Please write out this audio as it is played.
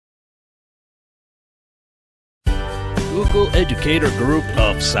Google Educator Group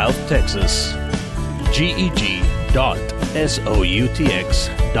of South Texas, geg.soutx.us.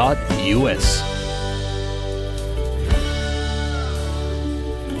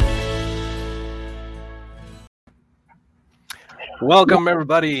 Welcome,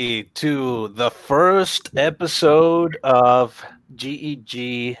 everybody, to the first episode of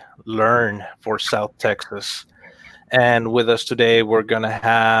GEG Learn for South Texas. And with us today, we're going to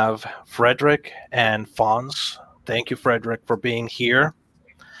have Frederick and Fonz. Thank you, Frederick, for being here.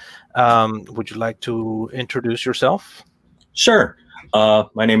 Would you like to introduce yourself? Sure.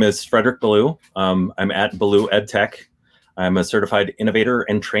 My name is Frederick Ballou. I'm at Ballou EdTech. I'm a certified innovator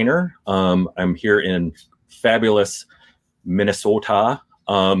and trainer. I'm here in fabulous Minnesota.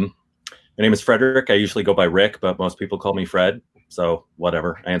 My name is Frederick. I usually go by Rick, but most people call me Fred. So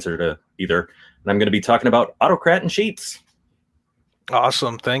whatever, I answer to either. And I'm going to be talking about Autocrat and Sheets.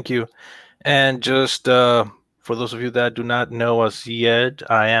 Awesome. Thank you. And just for those of you that do not know us yet,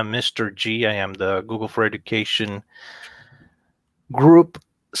 I am Mr. G. I am the Google for Education Group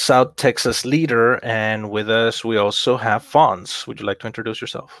South Texas leader. And with us, we also have Fonz. Would you like to introduce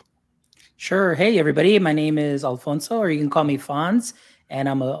yourself? Sure. Hey, everybody. My name is Alfonso, or you can call me Fonz, and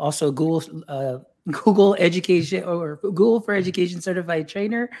I'm also Google Education or Google for Education certified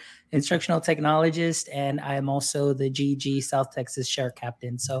trainer, instructional technologist, and I'm also the GEG South Texas Share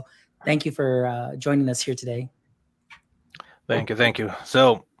Captain. So thank you for joining us here today. Thank you.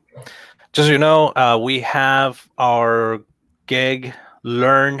 So just so you know, we have our GEG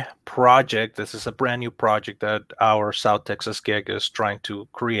Learn project. This is a brand new project that our South Texas GEG is trying to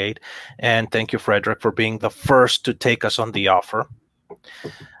create. And thank you, Frederick, for being the first to take us on the offer.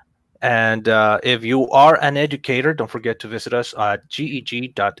 And if you are an educator, don't forget to visit us at geg.soutx.us.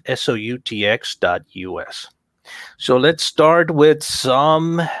 So let's start with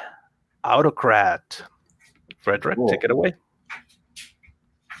some Autocrat. Frederick, cool. Take it away.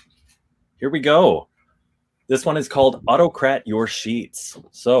 Here we go. This one is called Autocrat Your Sheets.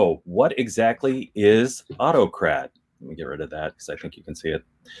 So what exactly is Autocrat? Let me get rid of that because I think you can see it.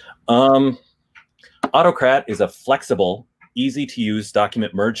 Autocrat is a flexible, easy-to-use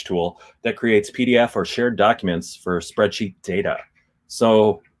document merge tool that creates PDF or shared documents for spreadsheet data.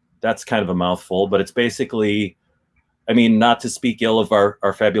 So that's kind of a mouthful, but it's basically, I mean, not to speak ill of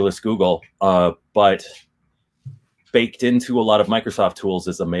our fabulous Google, but baked into a lot of Microsoft tools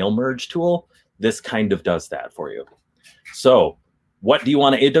is a mail merge tool. This kind of does that for you. So what do you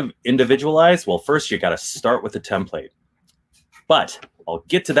want to individualize? Well, first you got to start with a template, but I'll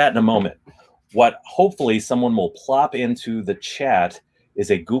get to that in a moment. What hopefully someone will plop into the chat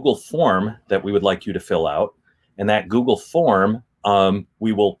is a Google form that we would like you to fill out. And that Google form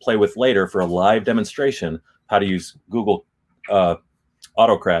we will play with later for a live demonstration how to use Google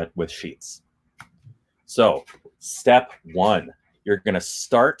Autocrat with Sheets. So step one. You're going to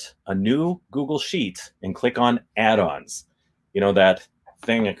start a new Google Sheet and click on add-ons. You know that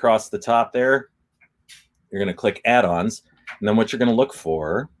thing across the top there? You're going to click add-ons. And then what you're going to look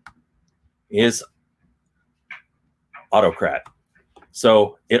for is Autocrat.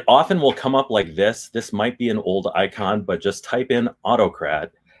 So it often will come up like this. This might be an old icon, but just type in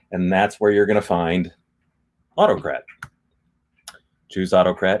Autocrat, and that's where you're going to find Autocrat. Choose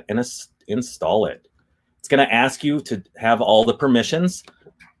Autocrat and install it. It's going to ask you to have all the permissions.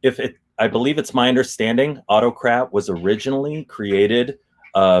 I believe it's my understanding, Autocrat was originally created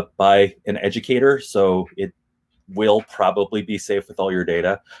by an educator, so it will probably be safe with all your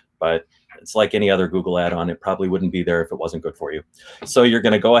data, but it's like any other Google add-on. It probably wouldn't be there if it wasn't good for you. So you're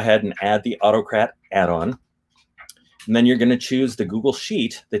going to go ahead and add the Autocrat add-on, and then you're going to choose the Google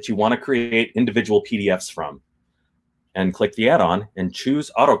Sheet that you want to create individual PDFs from, and click the add-on and choose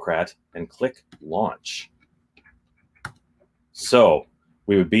Autocrat and click Launch. So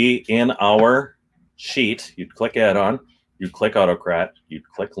we would be in our sheet. You'd click add-on, you'd click Autocrat, you'd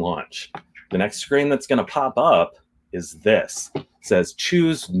click Launch. The next screen that's going to pop up is this. It says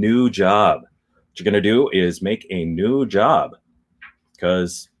choose new job. What you're going to do is make a new job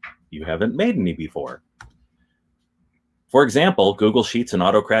because you haven't made any before. For example, Google Sheets and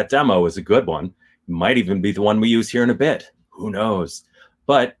Autocrat demo is a good one. It might even be the one we use here in a bit. Who knows?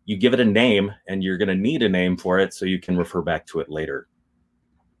 But you give it a name, and you're going to need a name for it so you can refer back to it later.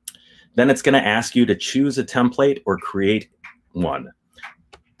 Then it's going to ask you to choose a template or create one.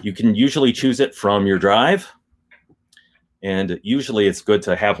 You can usually choose it from your drive, and usually it's good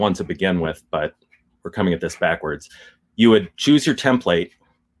to have one to begin with, but we're coming at this backwards. You would choose your template,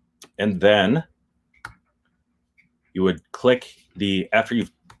 and then you would click after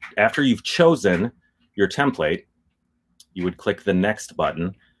you've chosen your template, you would click the next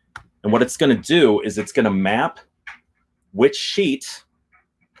button. And what it's going to do is it's going to map which sheet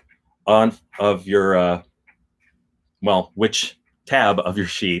of your, which tab of your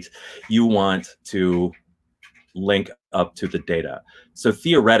sheet you want to link up to the data. So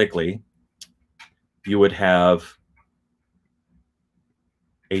theoretically, you would have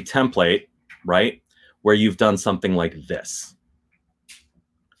a template, right, where you've done something like this,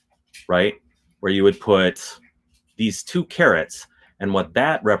 right, where you would put these two carets, and what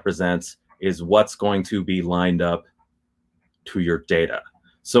that represents is what's going to be lined up to your data.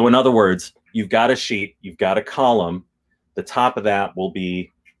 So in other words, you've got a sheet, you've got a column. The top of that will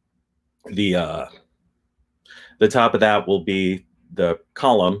be the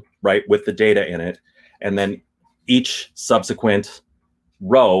column, right, with the data in it, and then each subsequent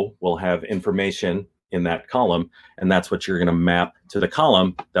row will have information in that column, and that's what you're going to map to the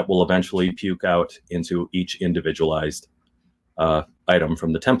column that will eventually puke out into each individualized item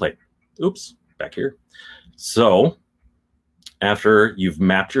from the template. Oops, back here. So after you've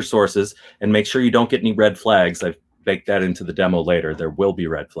mapped your sources, and make sure you don't get any red flags, I've baked that into the demo later, there will be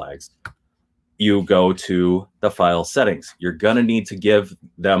red flags. You go to the file settings. You're going to need to give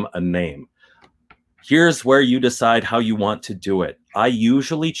them a name. Here's where you decide how you want to do it. I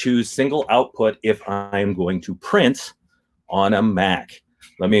usually choose single output if I'm going to print on a Mac.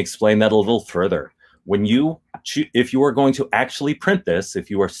 Let me explain that a little further. When if you are going to actually print this,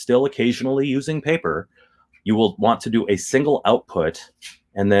 if you are still occasionally using paper, you will want to do a single output,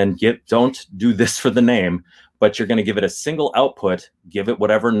 and then don't do this for the name, but you're going to give it a single output, give it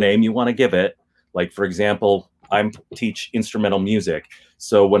whatever name you want to give it. Like, for example, I teach instrumental music.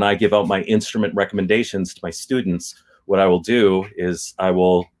 So when I give out my instrument recommendations to my students, what I will do is I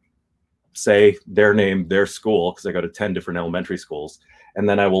will say their name, their school, because I go to 10 different elementary schools, and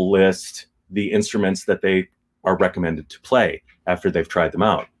then I will list the instruments that they are recommended to play after they've tried them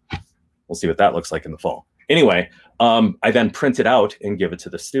out. We'll see what that looks like in the fall. Anyway, I then print it out and give it to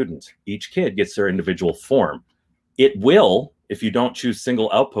the student. Each kid gets their individual form. It will, if you don't choose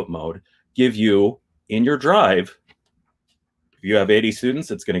single output mode, give you in your drive, if you have 80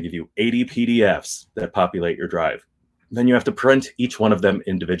 students, it's going to give you 80 PDFs that populate your drive. Then you have to print each one of them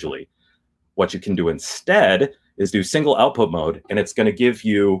individually. What you can do instead is do single output mode, and it's going to give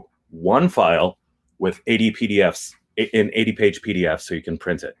you one file with 80 PDFs in 80-page PDF so you can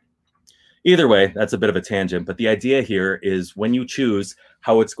print it. Either way, that's a bit of a tangent, but the idea here is when you choose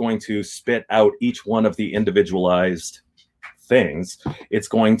how it's going to spit out each one of the individualized things, it's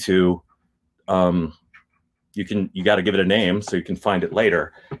going to, you got to give it a name so you can find it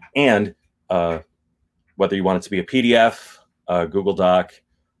later. And whether you want it to be a PDF, a Google Doc,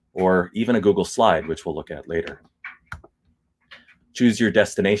 or even a Google Slide, which we'll look at later. Choose your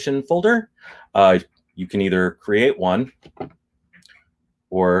destination folder. You can either create one,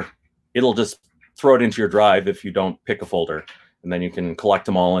 or it'll just throw it into your drive if you don't pick a folder, and then you can collect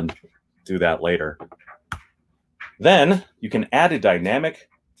them all and do that later. Then you can add a dynamic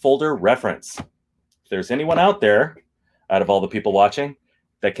folder reference. If there's anyone out there, out of all the people watching,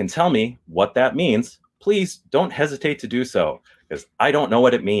 that can tell me what that means, please don't hesitate to do so, because I don't know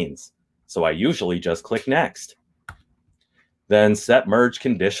what it means. So I usually just click next. Then set merge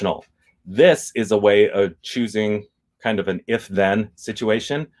conditional. This is a way of choosing kind of an if-then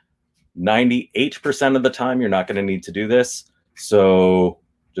situation. 98% of the time, you're not going to need to do this. So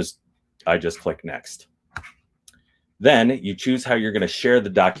I just click next. Then you choose how you're going to share the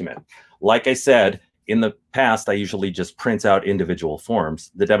document. Like I said, in the past, I usually just print out individual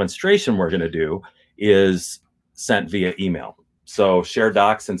forms. The demonstration we're going to do is sent via email. So share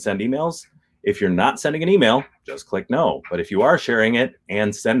docs and send emails. If you're not sending an email, just click no. But if you are sharing it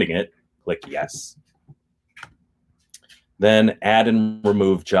and sending it, click yes. Then add and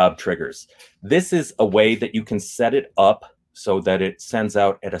remove job triggers. This is a way that you can set it up so that it sends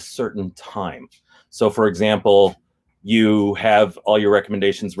out at a certain time. So for example, you have all your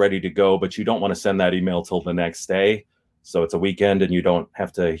recommendations ready to go, but you don't want to send that email till the next day. So it's a weekend and you don't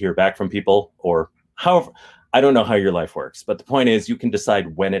have to hear back from people, or however, I don't know how your life works, but the point is you can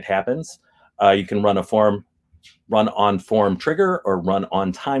decide when it happens. You can run on form trigger or run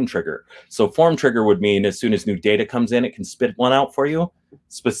on time trigger. So form trigger would mean as soon as new data comes in, it can spit one out for you.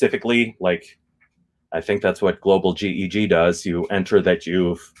 Specifically, like I think that's what Global GEG does. You enter that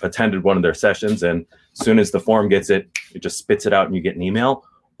you've attended one of their sessions, and as soon as the form gets it, it just spits it out and you get an email.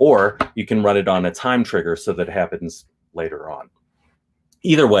 Or you can run it on a time trigger so that it happens later on.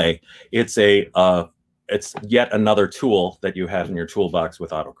 Either way, it's yet another tool that you have in your toolbox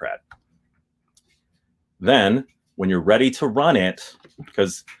with Autocrat. Then when you're ready to run it,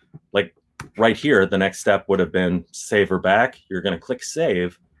 because like right here, the next step would have been save or back. You're going to click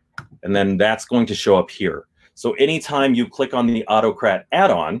save, and then that's going to show up here. So anytime you click on the Autocrat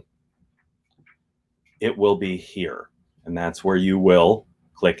add-on, it will be here. And that's where you will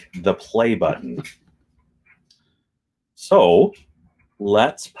click the play button. So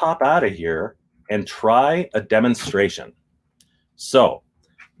let's pop out of here and try a demonstration. So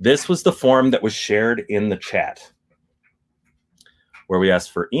this was the form that was shared in the chat, where we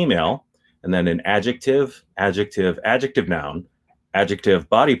asked for email, and then an adjective, adjective, adjective noun, adjective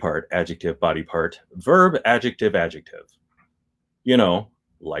body part, verb, adjective, adjective. You know,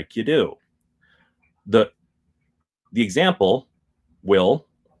 like you do. The example will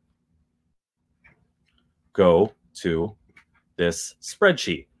go to this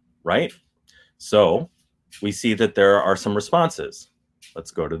spreadsheet, right? So we see that there are some responses.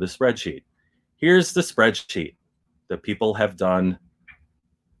 Let's go to the spreadsheet. Here's the spreadsheet that people have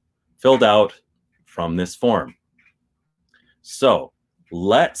filled out from this form. So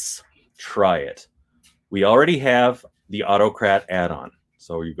let's try it. We already have the Autocrat add-on.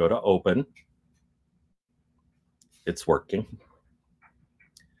 So you go to open. It's working.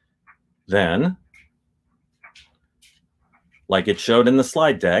 Then, like it showed in the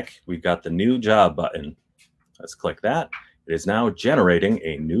slide deck, we've got the new job button. Let's click that. It is now generating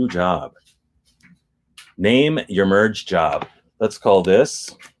a new job. Name your merge job. Let's call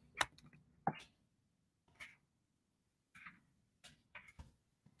this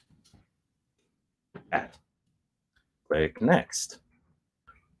at. Click next.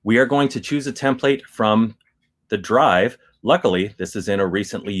 We are going to choose a template from the drive. Luckily, this is in a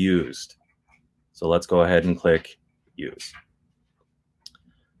recently used. So let's go ahead and click use.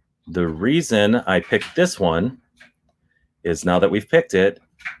 The reason I picked this one is now that we've picked it,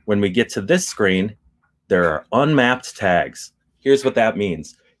 when we get to this screen, there are unmapped tags. Here's what that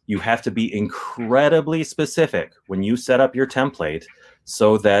means. You have to be incredibly specific when you set up your template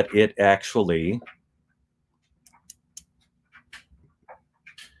so that it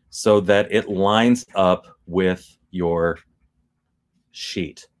lines up with your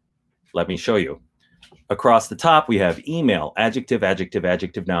sheet. Let me show you. Across the top, we have email, adjective, adjective,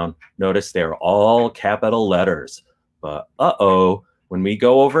 adjective, noun. Notice they're all capital letters. But when we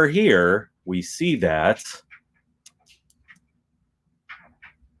go over here, we see that.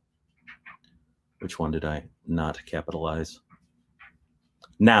 Which one did I not capitalize?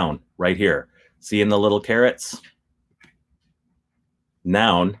 Noun, right here. See in the little carrots?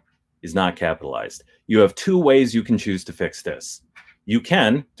 Noun is not capitalized. You have two ways you can choose to fix this. You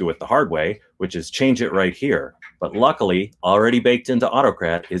can do it the hard way, which is change it right here. But luckily, already baked into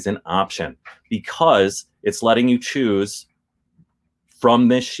Autocrat is an option because it's letting you choose from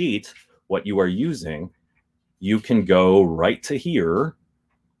this sheet what you are using. You can go right to here,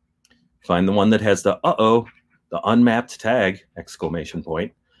 find the one that has the unmapped tag, exclamation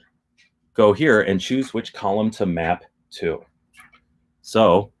point. Go here and choose which column to map to.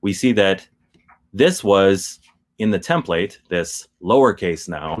 So we see that this was in the template, this lowercase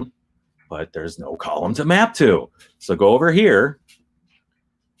noun, but there's no column to map to. So go over here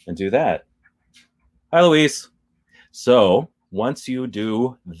and do that. Hi, Luis. So once you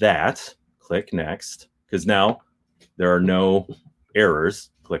do that, click next, because now there are no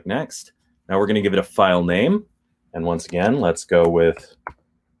errors. Click next. Now we're going to give it a file name. And once again, let's go with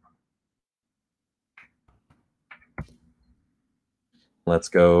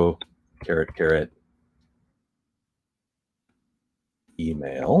caret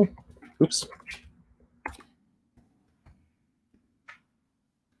email. Oops.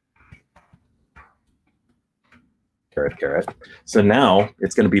 Caret. So now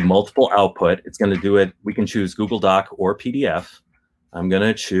it's going to be multiple output. It's going to do it. We can choose Google Doc or PDF. I'm going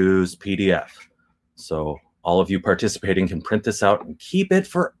to choose PDF. So all of you participating can print this out and keep it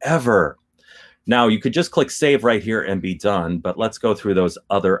forever. Now you could just click save right here and be done, but let's go through those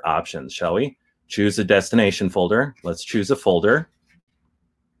other options, shall we? Choose a destination folder. Let's choose a folder.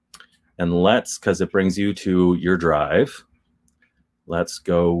 And because it brings you to your drive, let's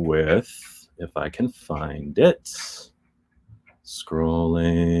go with, if I can find it,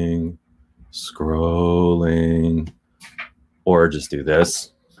 scrolling, or just do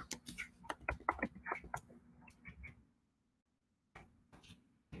this.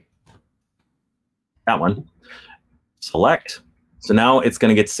 That one. Select. So now it's going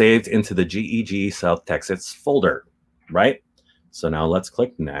to get saved into the GEG South Texas folder, right? So now let's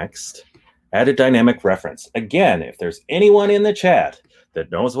click next. Add a dynamic reference. Again, if there's anyone in the chat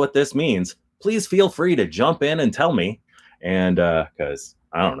that knows what this means, please feel free to jump in and tell me. And because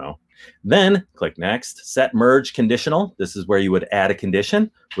I don't know. Then click next. Set merge conditional. This is where you would add a condition,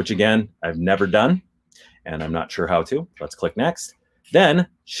 which again, I've never done, and I'm not sure how to. Let's click next. Then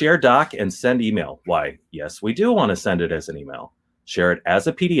share doc and send email. Why? Yes, we do want to send it as an email. Share it as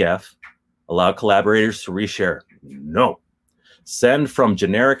a PDF. Allow collaborators to reshare. No. Send from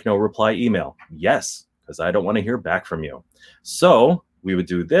generic no reply email. Yes, because I don't want to hear back from you. So we would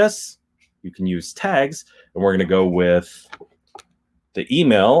do this. You can use tags, and we're going to go with the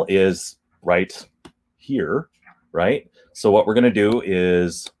email is right here, right? So what we're going to do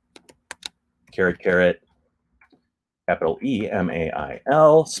is caret, capital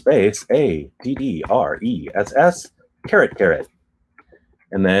EMAIL space APDRESS, caret,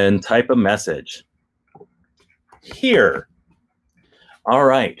 and then type a message here. All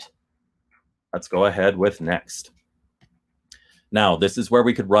right, let's go ahead with next. Now, this is where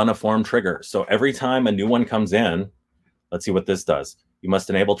we could run a form trigger. So every time a new one comes in, let's see what this does. You must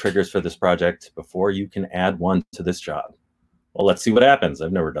enable triggers for this project before you can add one to this job. Well, let's see what happens.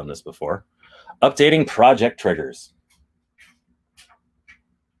 I've never done this before. Updating project triggers.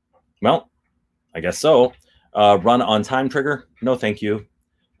 Well, I guess so. Run on time trigger. No, thank you.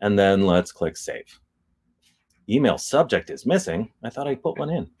 And then let's click save. Email subject is missing. I thought I put one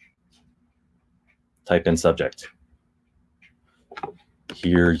in. Type in subject.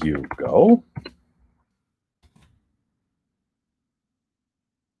 Here you go.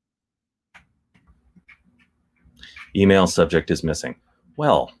 Email subject is missing.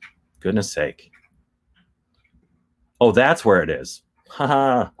 Well, goodness sake. Oh, that's where it is.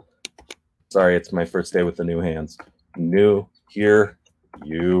 Haha. Sorry, it's my first day with the new hands. New, here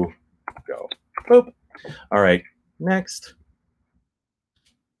you go. Boop. All right, next.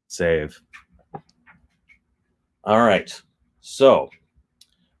 Save. All right, so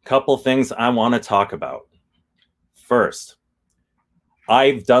couple things I want to talk about. First,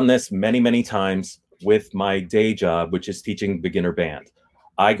 I've done this many, many times with my day job, which is teaching beginner band.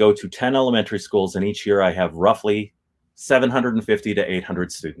 I go to 10 elementary schools, and each year I have roughly 750 to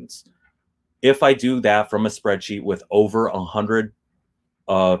 800 students. If I do that from a spreadsheet with over 100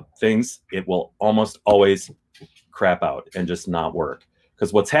 things, it will almost always crap out and just not work.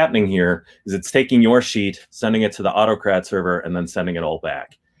 Because what's happening here is it's taking your sheet, sending it to the AutoCAD server, and then sending it all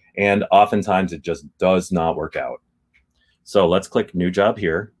back. And oftentimes it just does not work out. So let's click new job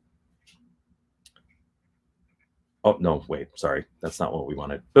here. Oh, no, wait, sorry. That's not what we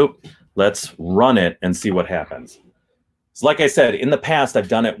wanted. Boop. Let's run it and see what happens. So like I said, in the past, I've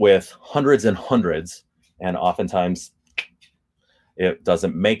done it with hundreds and hundreds, and oftentimes it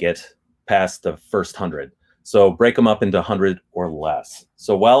doesn't make it past the first 100. So break them up into 100 or less.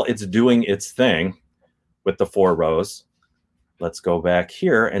 So while it's doing its thing with the 4 rows, let's go back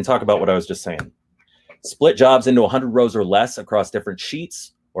here and talk about what I was just saying. Split jobs into 100 rows or less across different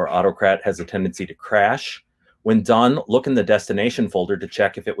sheets, or AutoCAD has a tendency to crash. When done, look in the destination folder to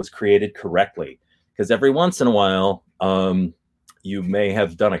check if it was created correctly. Because every once in a while, you may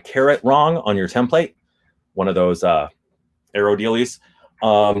have done a caret wrong on your template, one of those arrow dealies.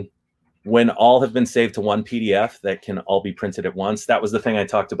 When all have been saved to one PDF that can all be printed at once, that was the thing I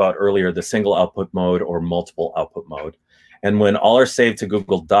talked about earlier, the single output mode or multiple output mode. And when all are saved to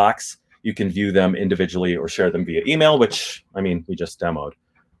Google Docs, you can view them individually or share them via email, which, I mean, we just demoed.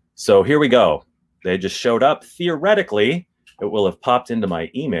 So here we go. They just showed up. Theoretically, it will have popped into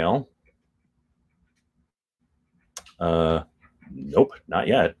my email. Nope, not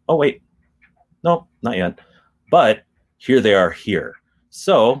yet. Oh, wait. Nope, not yet. But here they are here.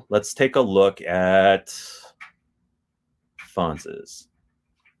 So let's take a look at Fonz's.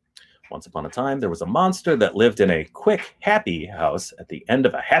 Once upon a time, there was a monster that lived in a quick, happy house at the end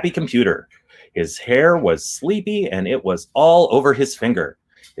of a happy computer. His hair was sleepy and it was all over his finger.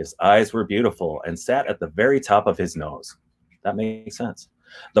 His eyes were beautiful and sat at the very top of his nose. That makes sense.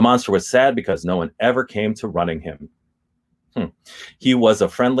 The monster was sad because no one ever came to running him. He was a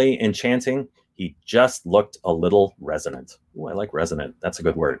friendly, enchanting. He just looked a little resonant. Ooh, I like resonant. That's a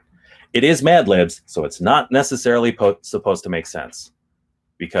good word. It is Mad Libs, so it's not necessarily supposed to make sense.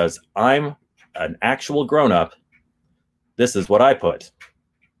 Because I'm an actual grown-up, this is what I put.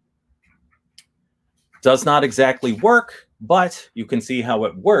 Does not exactly work, but you can see how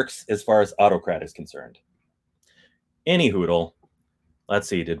it works as far as AutoCAD is concerned. Any hoodle. Let's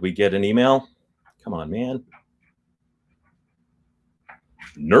see, did we get an email? Come on, man.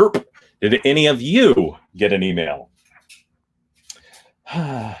 Nope. Did any of you get an email?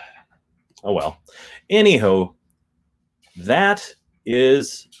 Oh, well. Anywho, that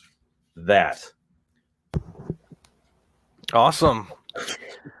is that. Awesome.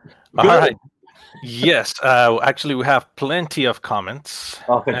 All right. Yes. Actually, we have plenty of comments.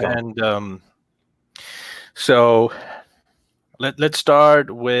 And so let's start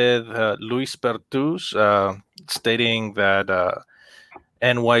with Luis Pertus stating that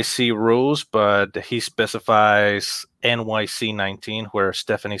NYC rules, but he specifies NYC 19, where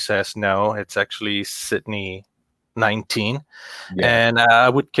Stephanie says no, it's actually Sydney 19. Yeah. And I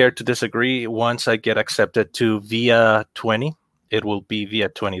would care to disagree. Once I get accepted to VIA 20, it will be VIA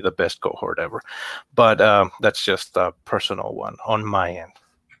 20 the best cohort ever. But that's just a personal one on my end.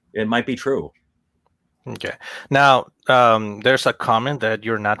 It might be true. Okay. Now, there's a comment that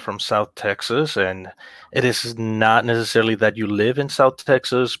you're not from South Texas, and it is not necessarily that you live in South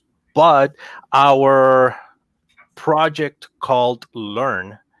Texas, but our project called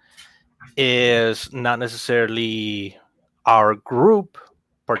Learn is not necessarily our group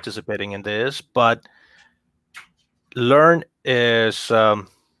participating in this, but Learn is,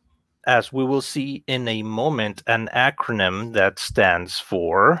 as we will see in a moment, an acronym that stands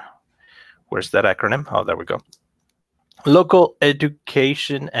for, where's that acronym? Oh, there we go. Local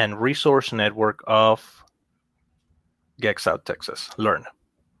Education and Resource Network of GEG South Texas, Learn.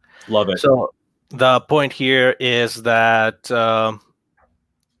 Love it. So the point here is that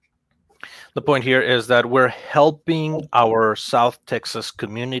we're helping our South Texas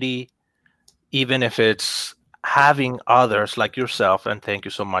community, even if it's having others like yourself. And thank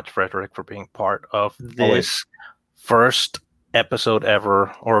you so much, Frederick, for being part of this first episode ever,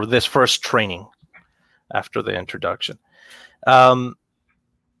 or this first training after the introduction.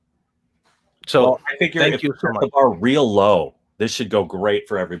 So I figure thank if you so the much. bar real low, this should go great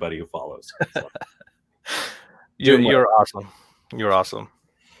for everybody who follows. So. You're awesome. You're awesome.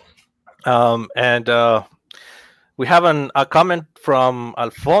 And we have a comment from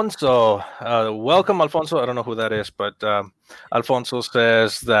Alfonso. Welcome, Alfonso. I don't know who that is, but Alfonso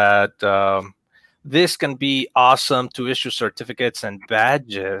says that this can be awesome to issue certificates and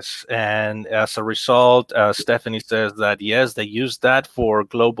badges. And as a result, Stephanie says that, yes, they use that for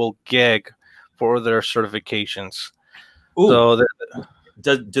Global GEG for their certifications. Ooh. So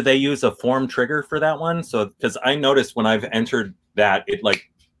do they use a form trigger for that one? So, because I noticed when I've entered that,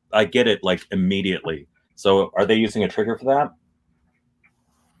 I get it immediately. So are they using a trigger for that?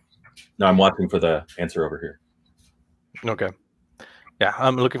 No, I'm watching for the answer over here. Okay. Yeah,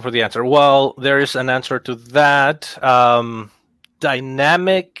 I'm looking for the answer. Well, there is an answer to that.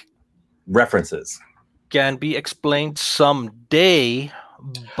 Dynamic references can be explained someday,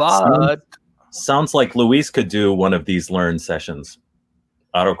 but sounds like Luis could do one of these Learn sessions.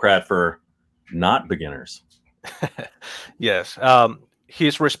 Autocrat for not beginners. Yes.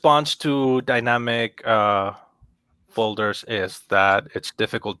 His response to dynamic folders is that it's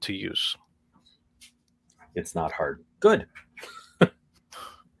difficult to use. It's not hard. Good.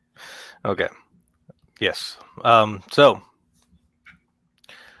 Okay. Yes. So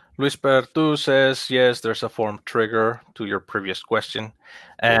Luis Pertu says, yes, there's a form trigger to your previous question.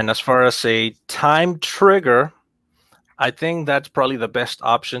 And as far as a time trigger, I think that's probably the best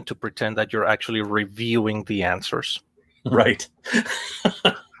option to pretend that you're actually reviewing the answers. Right.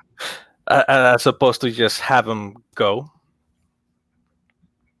 As opposed to just have them go.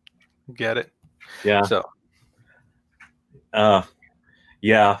 Get it? Yeah. So.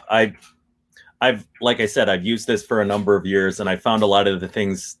 Yeah, I've like I said, I've used this for a number of years, and I found a lot of the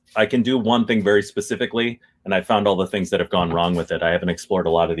things I can do one thing very specifically, and I found all the things that have gone wrong with it. I haven't explored a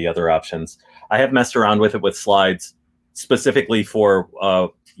lot of the other options. I have messed around with it with slides, specifically for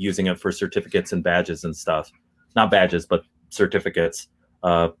using it for certificates and badges and stuff. Not badges, but certificates.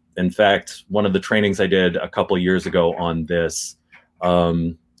 In fact, one of the trainings I did a couple of years ago on this,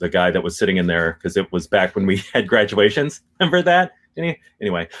 the guy that was sitting in there, because it was back when we had graduations. Remember that?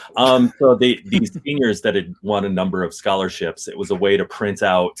 Anyway, so these seniors that had won a number of scholarships, it was a way to print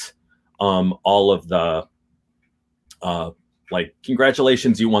out all of the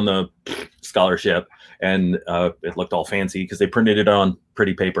congratulations, you won the scholarship, and it looked all fancy because they printed it on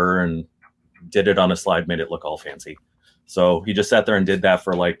pretty paper and did it on a slide, made it look all fancy. So he just sat there and did that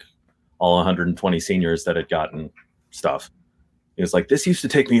for all 120 seniors that had gotten stuff. He was like, this used to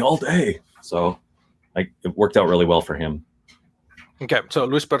take me all day. So it worked out really well for him. Okay, so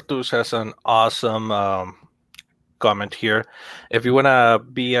Luis Pertus has an awesome comment here. If you want to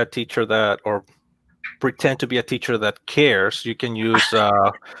be a teacher or pretend to be a teacher that cares, you can use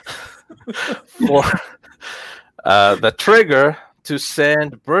for the trigger to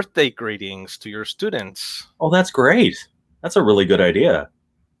send birthday greetings to your students. Oh, that's great. That's a really good idea.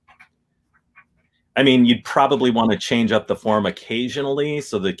 I mean, you'd probably want to change up the form occasionally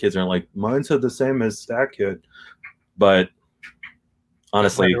so the kids aren't like, mine said the same as that kid. But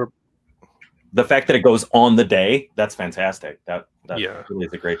honestly, the fact that it goes on the day, that's fantastic. That really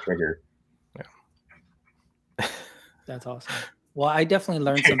is a great trigger. Yeah. That's awesome. Well, I definitely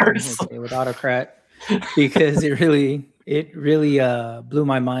learned something here today with Autocrat, because it really It really blew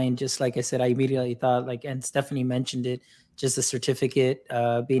my mind. Just like I said, I immediately thought, like, and Stephanie mentioned it, just a certificate,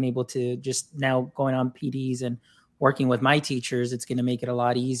 being able to just now going on PDs and working with my teachers, it's going to make it a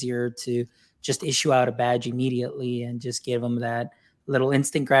lot easier to just issue out a badge immediately and just give them that little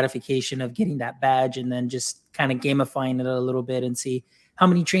instant gratification of getting that badge, and then just kind of gamifying it a little bit and see how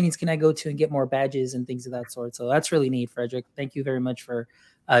many trainings can I go to and get more badges and things of that sort. So that's really neat, Frederick. Thank you very much for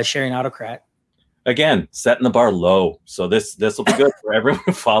sharing Autocrat. Again, setting the bar low, so this will be good for everyone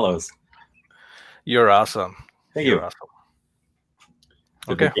who follows. You're awesome. Thank you. Awesome.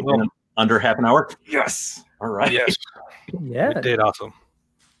 Okay, well, under half an hour. Yes. All right. Yes. Yeah. We did awesome.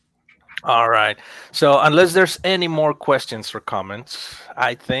 All right. So unless there's any more questions or comments,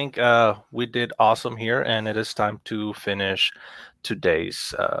 I think we did awesome here, and it is time to finish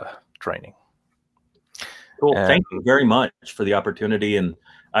today's training. Cool. Thank you very much for the opportunity. And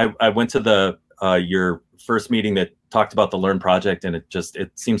I went to the your first meeting that talked about the Learn project, and it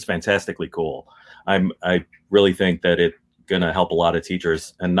seems fantastically cool. I really think that it's gonna help a lot of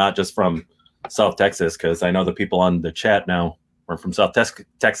teachers, and not just from South Texas, because I know the people on the chat now aren't from South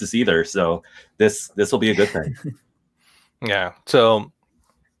Texas either. So this will be a good thing. Yeah. So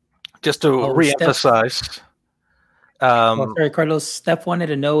just to reemphasize. Sorry, Carlos. Steph wanted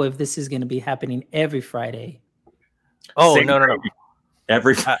to know if this is going to be happening every Friday. Oh, no.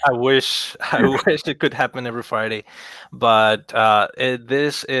 Every I wish it could happen every Friday, but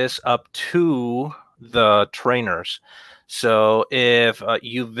this is up to the trainers. So if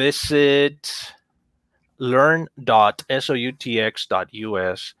you visit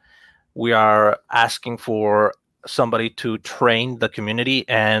learn.soutx.us, we are asking for somebody to train the community,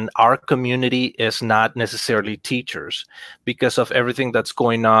 and our community is not necessarily teachers. Because of everything that's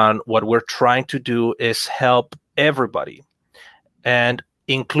going on, what we're trying to do is help everybody, and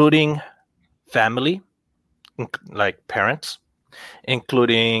including family, like parents,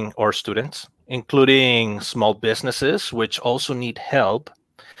 including our students, including small businesses, which also need help,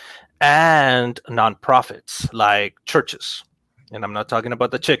 and nonprofits like churches. And I'm not talking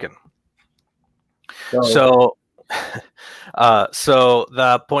about the chicken. So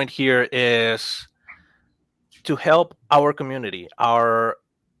the point here is to help our community, our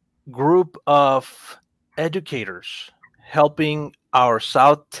group of educators, helping our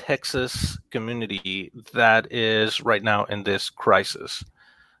South Texas community that is right now in this crisis.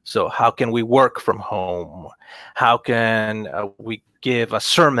 So how can we work from home? How can we give a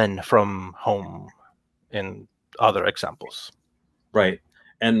sermon from home, in other examples? Right.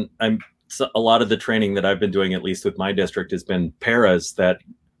 And a lot of the training that I've been doing, at least with my district, has been paras that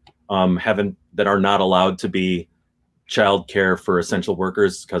that are not allowed to be childcare for essential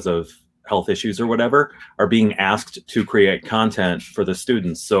workers because of health issues or whatever, are being asked to create content for the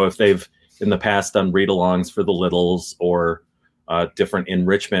students. So if they've in the past done read-alongs for the littles or different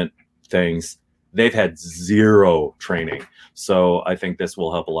enrichment things, they've had zero training. So I think this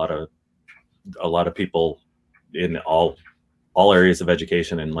will help a lot of people in all areas of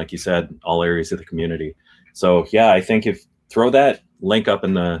education, and like you said, all areas of the community. So yeah, I think if throw that link up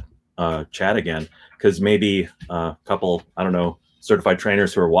in the chat again, because maybe a couple, I don't know, certified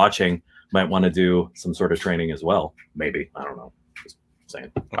trainers who are watching might want to do some sort of training as well. Maybe, I don't know. Just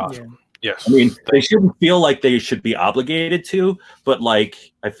saying. Awesome. Yeah. Yes. I mean, they shouldn't feel like they should be obligated to, but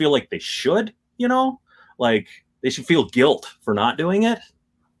like I feel like they should. Like they should feel guilt for not doing it.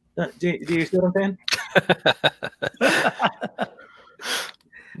 Do you see what I'm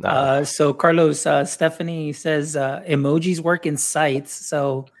saying? So Carlos, Stephanie says emojis work in sites.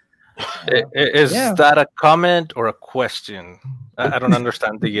 So is that a comment or a question? I don't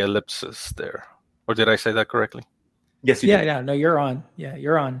understand the ellipsis there. Or did I say that correctly? Yes, you did. Yeah, no, you're on. Yeah,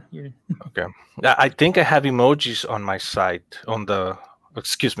 you're on. Okay. I think I have emojis on my site,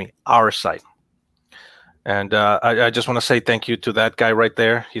 our site. And I just want to say thank you to that guy right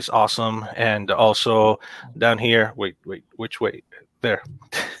there. He's awesome. And also down here, wait, which way? There.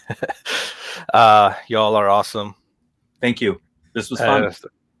 Y'all are awesome. Thank you. This was fun.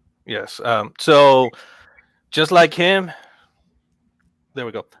 Yes. So just like him, there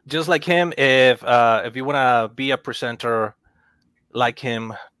we go. Just like him, if you want to be a presenter like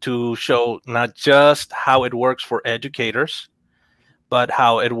him to show not just how it works for educators, but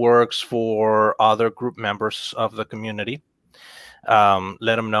how it works for other group members of the community,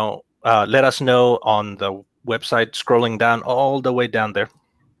 let us know on the website, scrolling down all the way down there,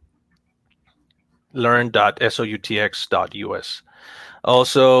 learn.soutx.us.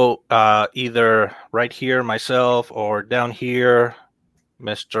 Also, either right here, myself, or down here,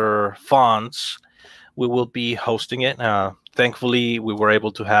 Mr. Fonz, we will be hosting it. Thankfully, we were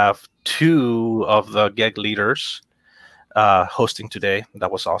able to have two of the GEG leaders hosting today.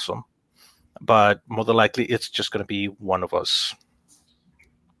 That was awesome. But more than likely, it's just going to be one of us.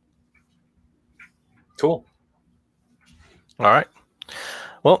 Cool. All right.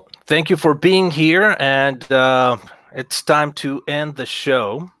 Well, thank you for being here. And it's time to end the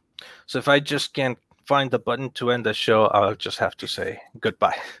show. So if I just can't find the button to end the show, I'll just have to say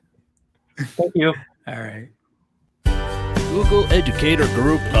goodbye. Thank you. All right. Google Educator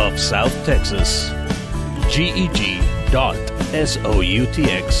Group of South Texas.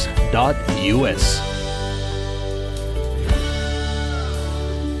 GEG.SOUTX.US.